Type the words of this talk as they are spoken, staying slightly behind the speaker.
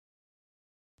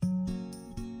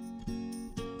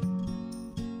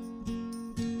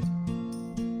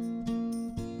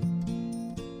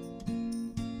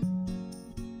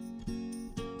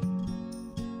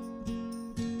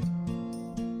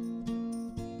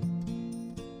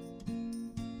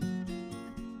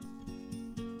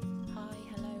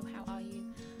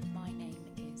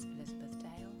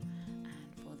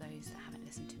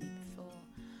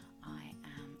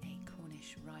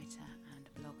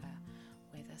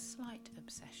slight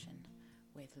obsession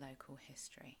with local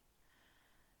history.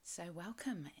 So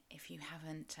welcome. If you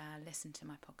haven't listened to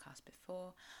my podcast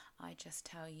before, I just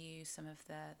tell you some of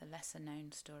the lesser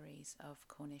known stories of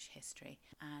Cornish history.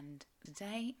 And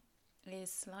today is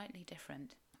slightly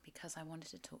different because I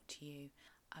wanted to talk to you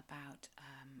about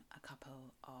a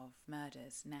couple of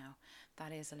murders. Now,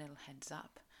 that is a little heads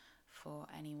up for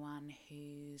anyone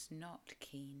who's not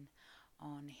keen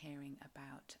on hearing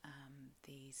about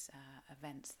these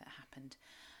events that happened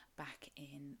back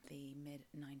in the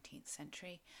mid-19th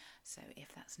century. So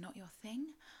if that's not your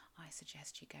thing, I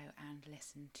suggest you go and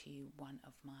listen to one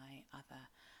of my other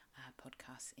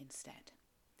podcasts instead.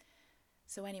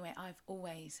 So anyway, I've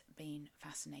always been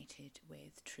fascinated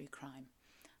with true crime.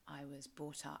 I was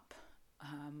brought up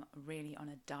really on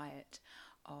a diet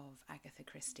of Agatha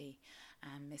Christie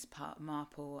and Miss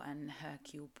Marple and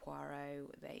Hercule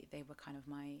Poirot. They were kind of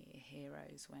my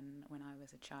heroes when I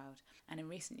was a child. And in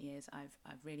recent years, I've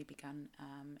really begun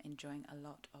enjoying a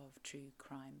lot of true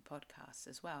crime podcasts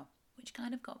as well, which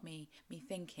kind of got me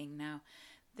thinking. Now,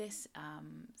 this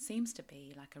seems to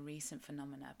be like a recent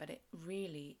phenomena, but it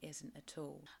really isn't at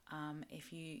all.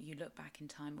 If you look back in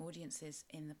time, audiences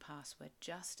in the past were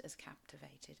just as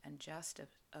captivated and just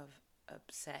of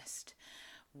obsessed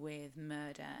with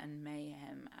murder and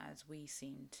mayhem as we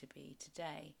seem to be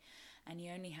today. And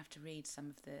you only have to read some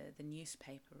of the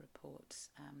newspaper reports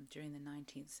during the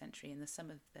 19th century, and some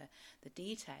of the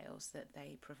details that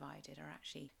they provided are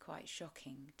actually quite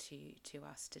shocking to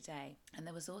us today. And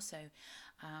there was also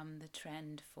the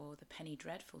trend for the penny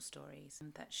dreadful stories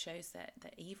that shows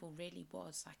that evil really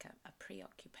was like a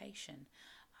preoccupation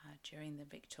during the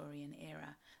Victorian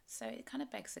era. So it kind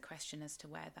of begs the question as to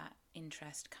where that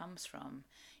interest comes from.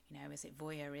 You know, is it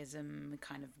voyeurism,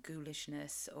 kind of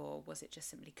ghoulishness, or was it just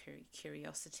simply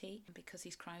curiosity because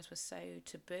these crimes were so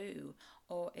taboo?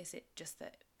 Or is it just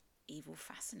that evil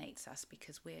fascinates us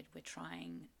because we're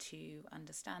trying to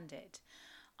understand it?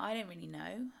 I don't really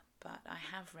know, but I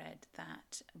have read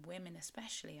that women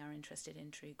especially are interested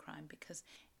in true crime because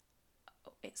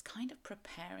it's kind of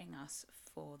preparing us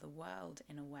for the world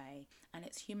in a way, and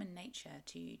it's human nature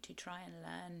to try and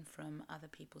learn from other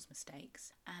people's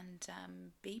mistakes and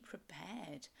be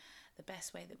prepared the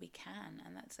best way that we can,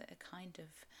 and that's a kind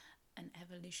of an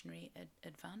evolutionary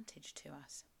advantage to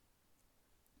us.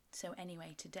 So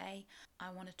anyway, today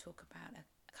I want to talk about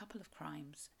a couple of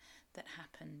crimes that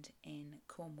happened in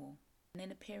Cornwall, and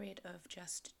in a period of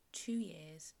just 2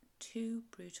 years, 2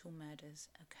 brutal murders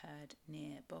occurred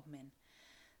near Bodmin.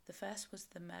 The first was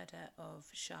the murder of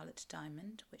Charlotte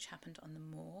Diamond, which happened on the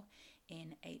moor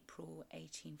in April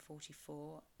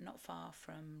 1844, not far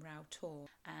from Retold.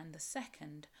 And the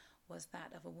second was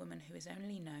that of a woman who is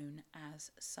only known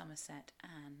as Somerset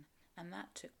Anne, and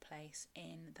that took place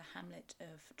in the hamlet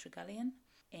of Tregullion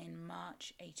in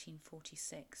March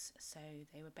 1846, so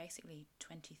they were basically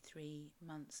 23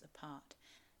 months apart.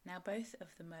 Now, both of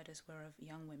the murders were of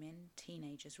young women,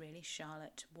 teenagers really.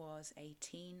 Charlotte was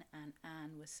 18 and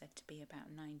Anne was said to be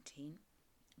about 19.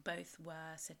 Both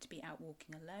were said to be out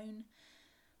walking alone.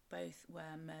 Both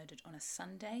were murdered on a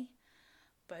Sunday.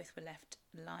 Both were left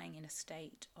lying in a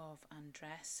state of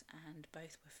undress, and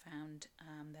both were found,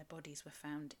 their bodies were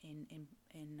found in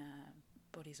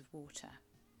bodies of water.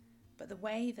 But the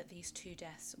way that these 2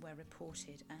 deaths were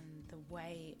reported and the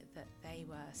way that they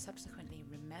were subsequently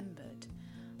remembered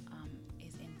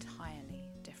is entirely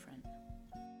different.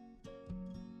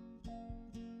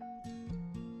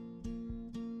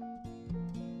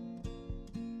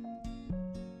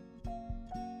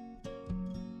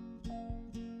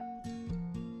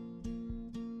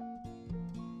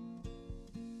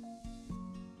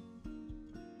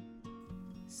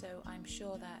 So I'm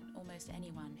sure that almost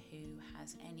anyone who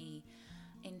has any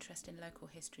interest in local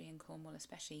history in Cornwall,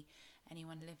 especially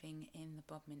anyone living in the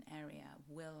Bodmin area,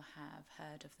 will have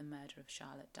heard of the murder of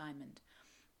Charlotte Diamond.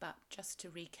 But just to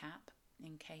recap,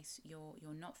 in case you're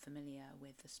not familiar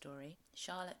with the story,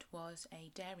 Charlotte was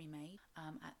a dairymaid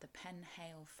at the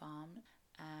Penhale farm,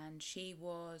 and she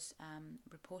was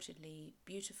reportedly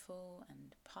beautiful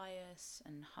and pious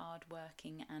and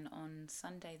hard-working, and on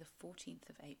Sunday the 14th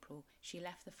of April she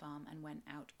left the farm and went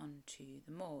out onto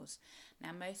the moors.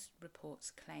 Now, most reports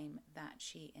claim that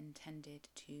she intended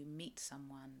to meet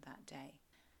someone that day.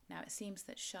 Now, it seems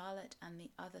that Charlotte and the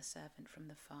other servant from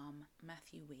the farm,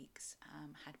 Matthew Weeks,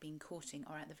 had been courting,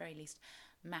 or at the very least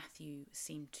Matthew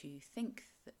seemed to think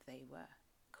that they were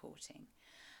courting.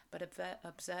 But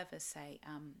observers say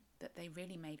that they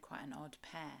really made quite an odd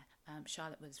pair.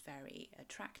 Charlotte was very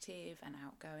attractive and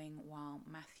outgoing, while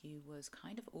Matthew was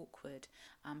kind of awkward.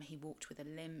 He walked with a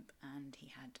limp and he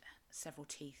had several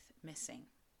teeth missing.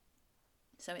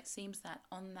 So it seems that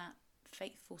on that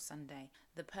fateful Sunday,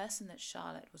 the person that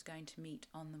Charlotte was going to meet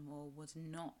on the moor was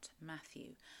not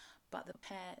Matthew, but the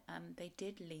pair, they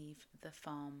did leave the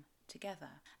farm together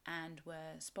and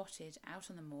were spotted out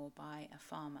on the moor by a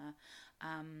farmer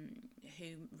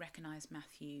who recognised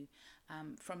Matthew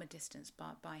from a distance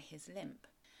by his limp.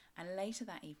 And later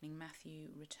that evening, Matthew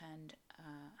returned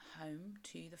home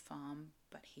to the farm,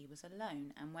 but he was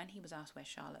alone. And when he was asked where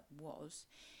Charlotte was,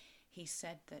 he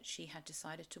said that she had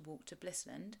decided to walk to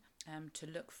Blissland to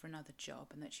look for another job,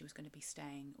 and that she was going to be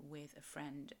staying with a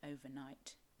friend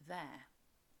overnight there.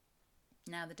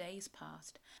 Now the days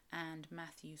passed and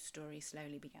Matthew's story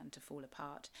slowly began to fall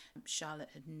apart.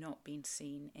 Charlotte had not been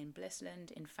seen in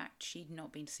Blissland. In fact, she'd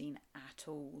not been seen at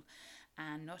all.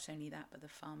 And not only that, but the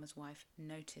farmer's wife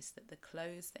noticed that the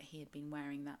clothes that he had been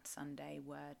wearing that Sunday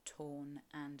were torn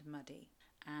and muddy.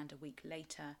 And a week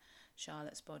later,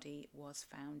 Charlotte's body was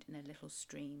found in a little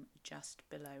stream just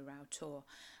below Rowtor,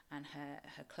 and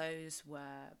her clothes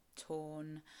were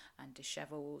torn and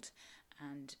dishevelled,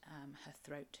 and her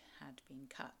throat had been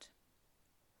cut.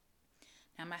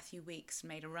 Now Matthew Weeks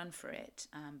made a run for it,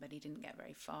 but he didn't get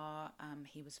very far.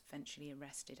 He was eventually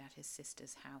arrested at his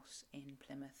sister's house in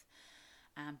Plymouth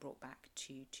and brought back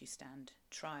to stand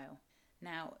trial.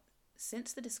 Now,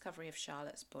 since the discovery of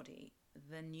Charlotte's body,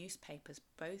 the newspapers,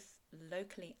 both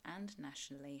locally and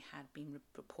nationally, had been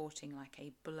reporting like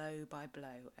a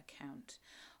blow-by-blow account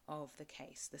of the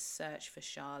case. The search for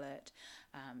Charlotte,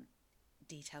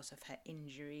 details of her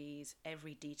injuries,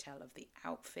 every detail of the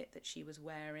outfit that she was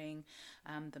wearing,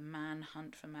 the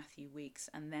manhunt for Matthew Weeks,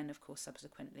 and then, of course,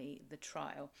 subsequently the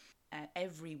trial.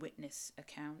 Every witness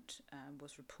account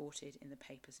was reported in the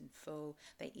papers in full.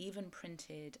 They even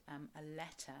printed a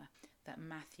letter that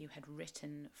Matthew had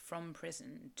written from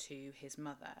prison to his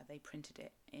mother. They printed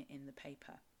it in the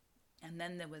paper. And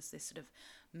then there was this sort of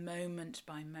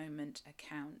moment-by-moment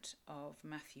account of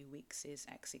Matthew Weeks's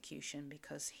execution,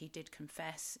 because he did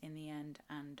confess in the end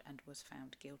and was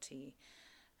found guilty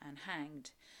and hanged.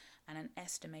 And an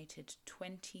estimated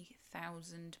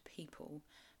 20,000 people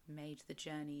made the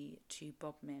journey to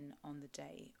Bodmin on the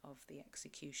day of the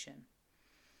execution.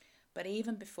 But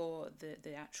even before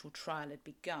the actual trial had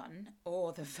begun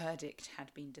or the verdict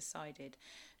had been decided,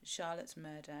 Charlotte's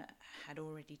murder had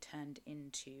already turned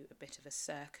into a bit of a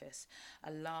circus.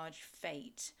 A large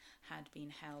fete had been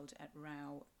held at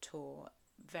Row Tor,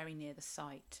 very near the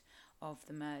site of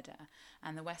the murder,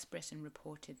 and the West Briton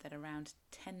reported that around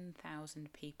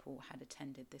 10,000 people had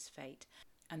attended this fete.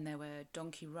 And there were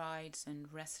donkey rides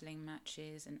and wrestling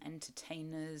matches and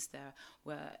entertainers. There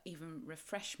were even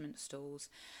refreshment stalls.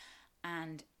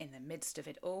 And in the midst of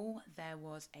it all, there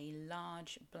was a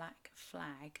large black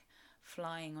flag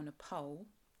flying on a pole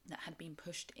that had been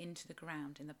pushed into the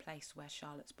ground in the place where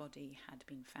Charlotte's body had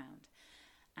been found.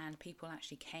 And people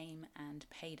actually came and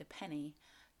paid a penny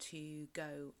to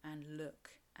go and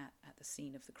look at the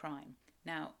scene of the crime.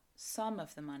 Now, some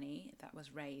of the money that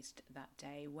was raised that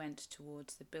day went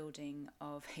towards the building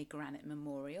of a granite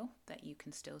memorial that you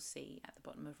can still see at the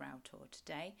bottom of Rowtor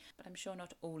today, but I'm sure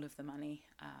not all of the money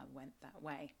went that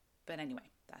way. But anyway,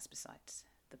 that's besides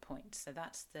the point. So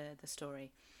that's the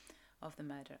story of the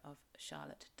murder of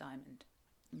Charlotte Diamond.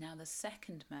 Now, the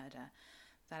second murder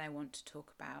that I want to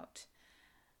talk about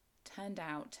turned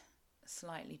out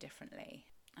slightly differently,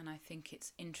 and I think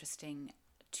it's interesting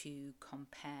to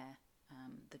compare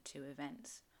the two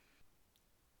events.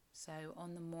 So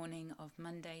on the morning of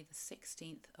Monday the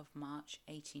 16th of March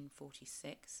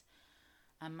 1846,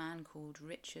 a man called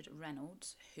Richard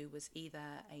Reynolds, who was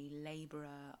either a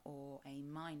labourer or a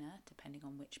miner, depending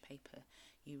on which paper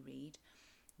you read,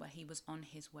 where he was on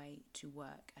his way to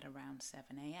work at around 7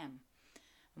 a.m.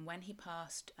 And when he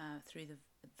passed through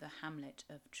the hamlet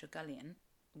of Tregullion,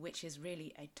 which is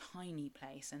really a tiny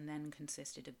place and then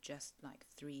consisted of just like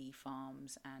 3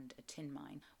 farms and a tin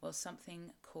mine, well,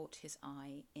 something caught his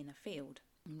eye in a field.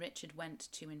 Richard went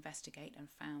to investigate and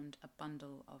found a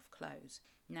bundle of clothes.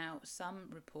 Now, some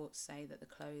reports say that the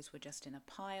clothes were just in a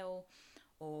pile,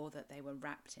 or that they were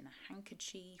wrapped in a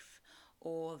handkerchief,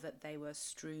 or that they were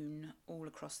strewn all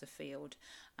across the field,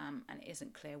 and it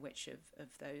isn't clear which of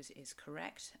those is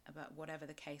correct. But whatever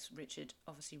the case, Richard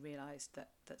obviously realised that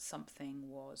something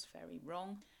was very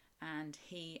wrong, and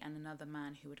he and another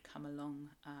man who had come along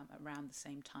around the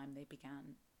same time, they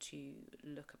began to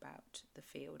look about the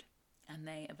field, and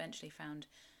they eventually found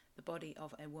the body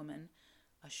of a woman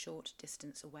a short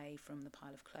distance away from the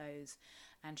pile of clothes,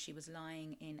 and she was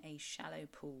lying in a shallow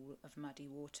pool of muddy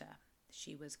water.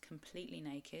 She was completely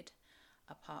naked,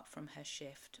 apart from her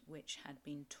shift, which had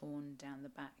been torn down the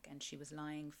back, and she was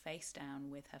lying face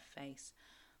down with her face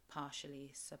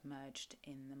partially submerged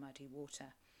in the muddy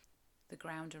water. The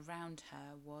ground around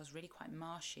her was really quite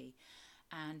marshy,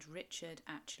 and Richard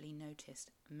actually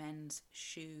noticed men's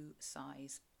shoe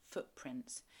size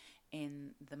footprints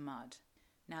in the mud.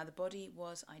 Now, the body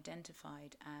was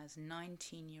identified as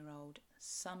 19-year-old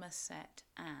Somerset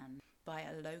Anne by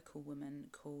a local woman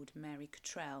called Mary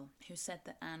Cottrell, who said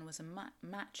that Anne was a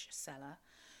match seller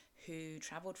who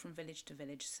travelled from village to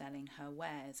village selling her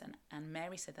wares. And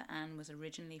Mary said that Anne was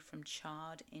originally from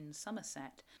Chard in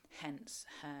Somerset, hence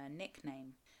her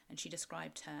nickname. And she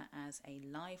described her as a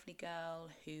lively girl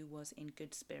who was in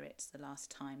good spirits the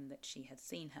last time that she had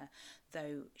seen her,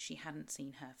 though she hadn't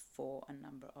seen her for a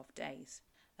number of days.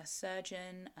 A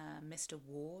surgeon, Mr.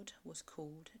 Ward, was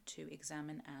called to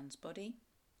examine Anne's body,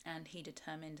 and he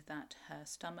determined that her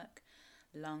stomach,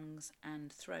 lungs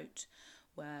and throat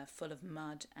were full of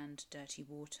mud and dirty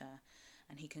water,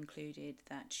 and he concluded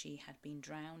that she had been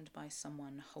drowned by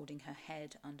someone holding her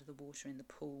head under the water in the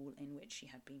pool in which she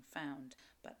had been found.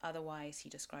 But otherwise he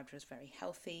described her as very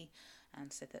healthy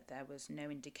and said that there was no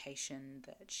indication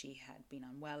that she had been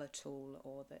unwell at all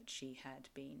or that she had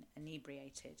been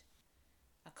inebriated.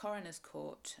 A coroner's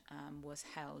court was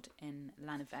held in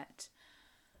Lanivet,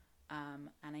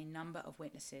 and a number of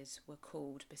witnesses were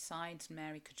called. Besides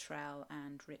Mary Cottrell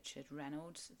and Richard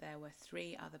Reynolds, there were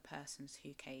 3 other persons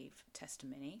who gave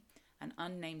testimony. An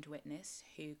unnamed witness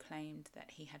who claimed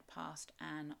that he had passed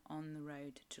Anne on the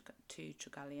road to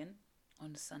Tregallion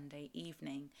on Sunday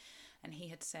evening, and he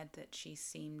had said that she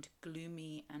seemed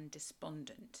gloomy and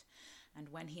despondent. And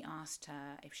when he asked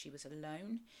her if she was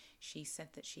alone, she said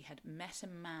that she had met a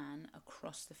man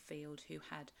across the field who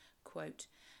had, quote,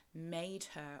 made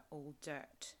her all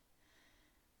dirt.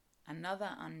 Another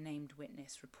unnamed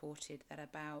witness reported that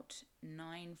about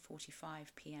 9:45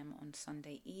 p.m. on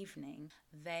Sunday evening,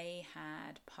 they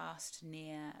had passed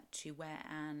near to where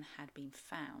Anne had been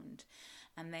found,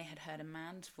 and they had heard a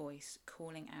man's voice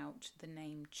calling out the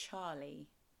name Charlie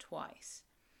twice.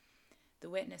 The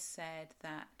witness said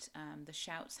that the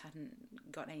shouts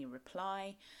hadn't got any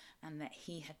reply, and that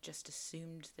he had just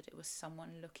assumed that it was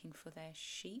someone looking for their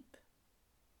sheep.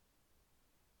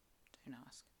 Don't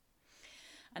ask.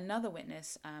 Another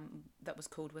witness that was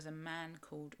called was a man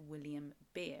called William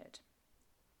Beard.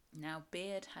 Now,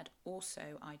 Beard had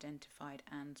also identified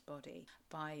Anne's body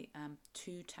by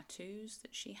 2 tattoos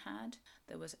that she had.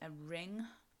 There was a ring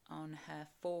on her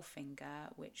forefinger,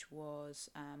 which was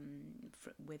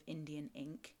with Indian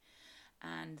ink,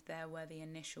 and there were the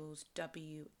initials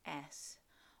WS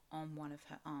on one of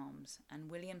her arms. And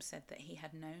William said that he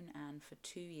had known Anne for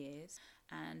 2 years,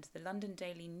 and the London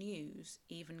Daily News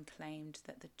even claimed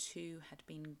that the two had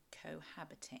been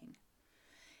cohabiting.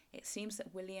 It seems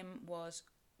that William was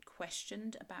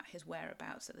questioned about his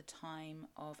whereabouts at the time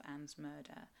of Anne's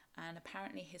murder, and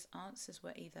apparently his answers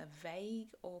were either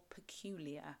vague or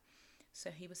peculiar,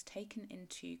 so he was taken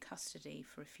into custody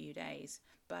for a few days.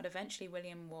 But eventually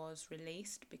William was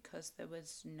released because there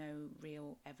was no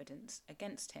real evidence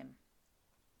against him.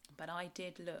 But I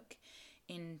did look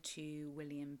into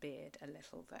William Beard a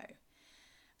little, though,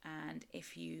 and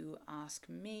if you ask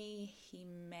me, he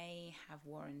may have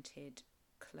warranted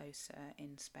closer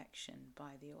inspection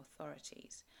by the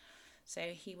authorities. So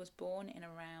he was born in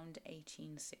around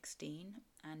 1816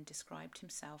 and described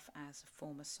himself as a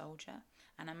former soldier,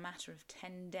 and a matter of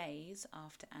 10 days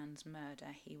after Anne's murder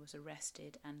he was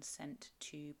arrested and sent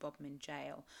to Bodmin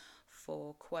jail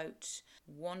for, quote,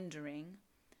 wandering,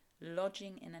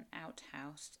 lodging in an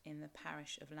outhouse in the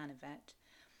parish of Lanivet,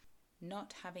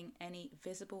 not having any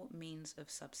visible means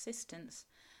of subsistence,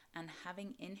 and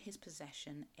having in his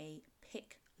possession a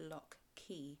pick-lock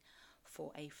key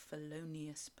for a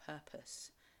felonious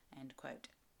purpose, end quote.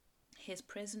 His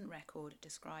prison record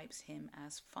describes him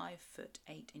as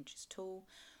 5'8" tall,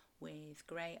 with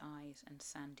grey eyes and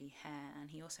sandy hair, and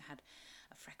he also had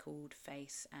a freckled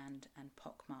face and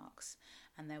pockmarks,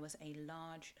 and there was a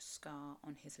large scar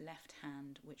on his left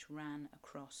hand which ran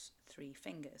across 3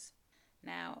 fingers.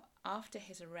 Now, after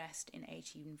his arrest in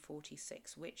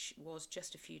 1846, which was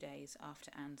just a few days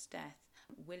after Anne's death,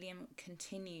 William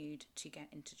continued to get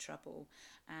into trouble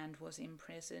and was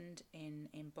imprisoned in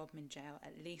Bodmin jail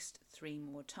at least 3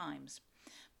 more times.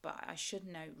 But I should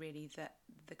note really that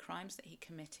the crimes that he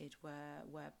committed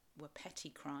were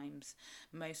petty crimes,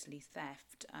 mostly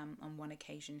theft. On one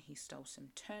occasion he stole some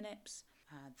turnips,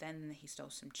 then he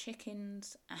stole some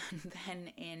chickens, and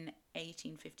then in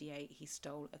 1858 he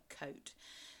stole a coat.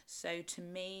 So to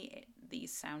me,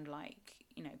 these sound like,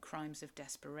 crimes of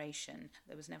desperation.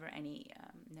 There was never any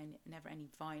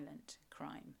violent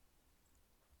crime.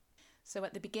 So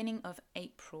at the beginning of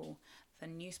April, the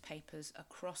newspapers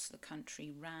across the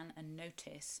country ran a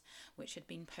notice which had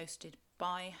been posted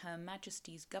by Her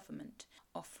Majesty's government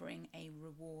offering a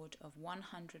reward of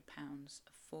 £100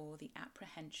 for the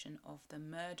apprehension of the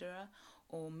murderer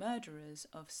or murderers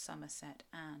of Somerset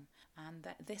Anne, and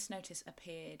that this notice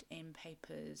appeared in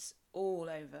papers all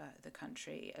over the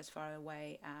country, as far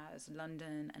away as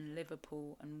London and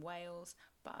Liverpool and Wales,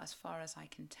 but as far as I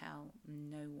can tell,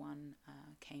 no one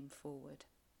came forward.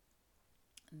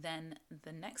 Then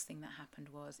the next thing that happened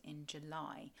was in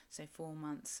July, so 4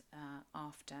 months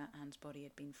after Anne's body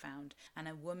had been found, and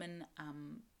a woman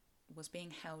was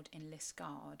being held in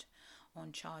Liskeard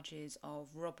on charges of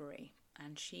robbery,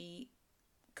 and she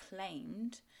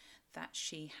claimed that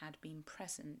she had been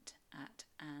present at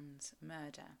Anne's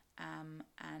murder. And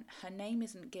her name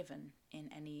isn't given in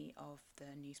any of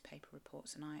the newspaper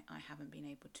reports, and I haven't been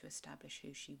able to establish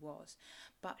who she was,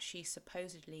 but she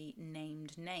supposedly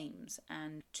named names,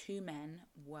 and 2 men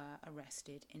were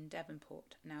arrested in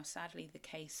Devonport. Now, sadly, the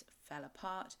case fell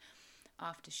apart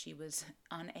after she was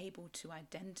unable to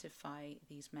identify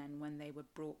these men when they were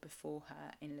brought before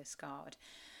her in Liskeard.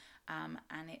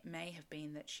 And it may have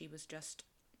been that she was just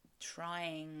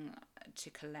trying to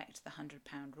collect the £100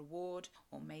 reward,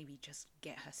 or maybe just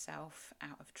get herself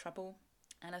out of trouble.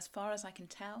 And as far as I can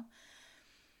tell,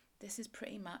 this is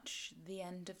pretty much the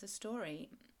end of the story.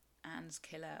 Anne's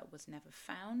killer was never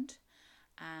found,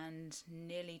 and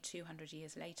nearly 200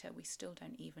 years later, we still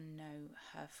don't even know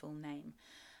her full name.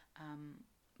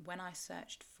 When I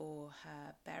searched for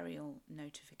her burial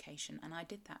notification, and I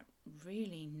did that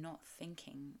really not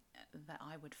thinking that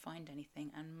I would find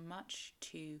anything, and much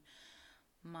to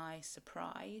my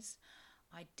surprise,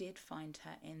 I did find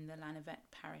her in the Lanavet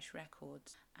Parish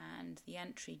records, and the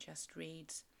entry just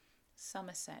reads,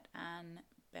 Somerset Anne,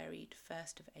 buried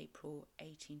 1st of April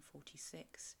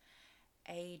 1846,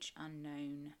 age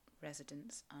unknown,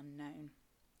 residence unknown.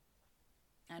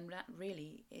 And that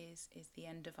really is the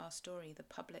end of our story. The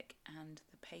public and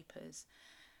the papers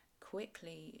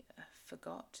quickly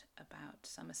forgot about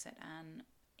Somerset Anne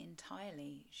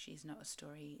entirely. She's not a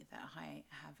story that I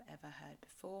have ever heard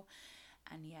before,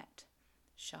 and yet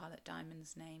Charlotte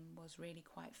Diamond's name was really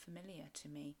quite familiar to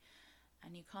me.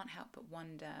 And you can't help but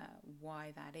wonder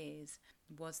why that is.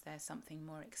 Was there something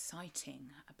more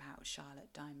exciting about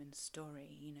Charlotte Diamond's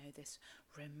story? You know, this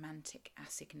romantic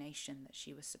assignation that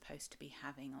she was supposed to be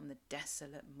having on the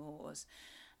desolate moors,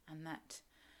 and that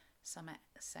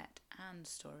Somerset Anne's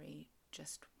story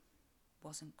just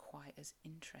wasn't quite as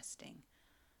interesting.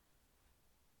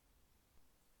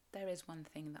 There is one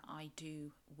thing that I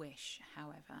do wish,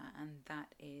 however, and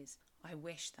that is I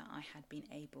wish that I had been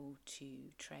able to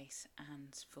trace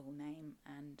Anne's full name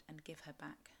and give her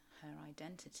back her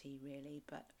identity, really.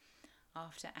 But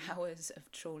after hours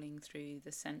of trawling through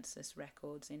the census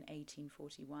records in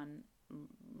 1841,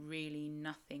 really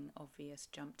nothing obvious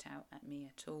jumped out at me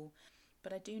at all.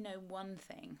 But I do know one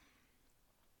thing.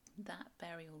 That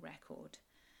burial record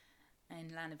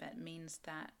in Lanavet means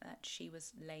that she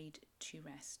was laid to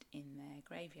rest in their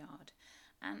graveyard.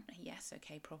 And yes,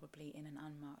 okay, probably in an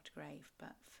unmarked grave,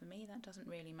 but for me that doesn't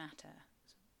really matter,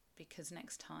 because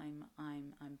next time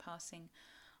I'm passing,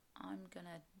 I'm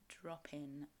gonna drop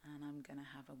in and I'm gonna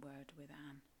have a word with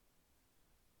Anne.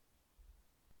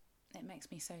 It makes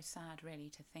me so sad,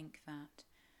 really, to think that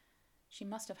she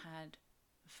must have had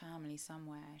family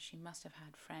somewhere, she must have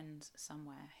had friends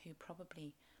somewhere who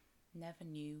probably never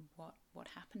knew what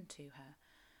happened to her.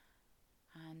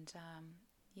 And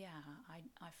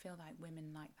I feel like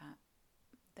women like that,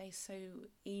 they so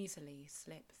easily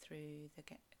slip through the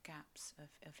gaps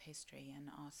of history and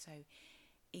are so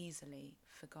easily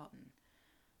forgotten.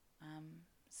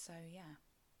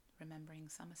 Remembering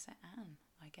Somerset Anne,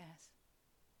 I guess.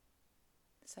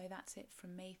 So that's it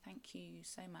from me. Thank you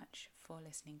so much for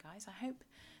listening, guys. I hope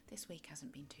this week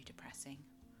hasn't been too depressing.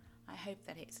 I hope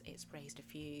that it's raised a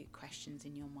few questions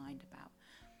in your mind about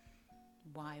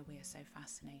why we are so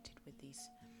fascinated with these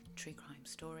true crime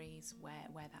stories,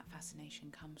 where that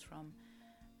fascination comes from,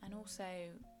 and also,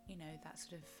 you know, that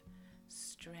sort of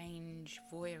strange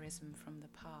voyeurism from the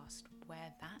past,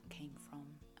 where that came from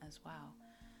as well,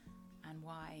 and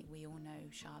why we all know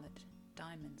Charlotte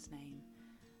Diamond's name,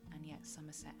 and yet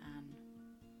Somerset Anne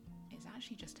is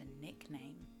actually just a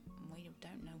nickname. We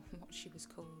don't know what she was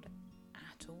called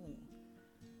at all.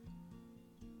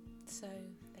 So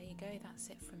there you go, that's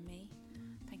it from me.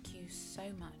 Thank you so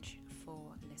much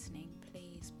for listening.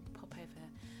 Please pop over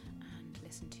and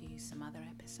listen to some other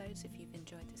episodes if you've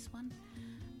enjoyed this one.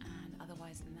 And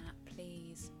otherwise than that,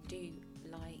 please do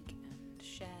like and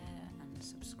share and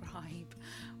subscribe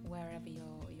wherever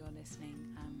you're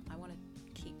listening. I want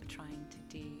to keep trying to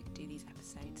do these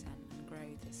episodes and grow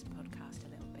this podcast a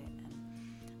little bit, and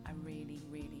I really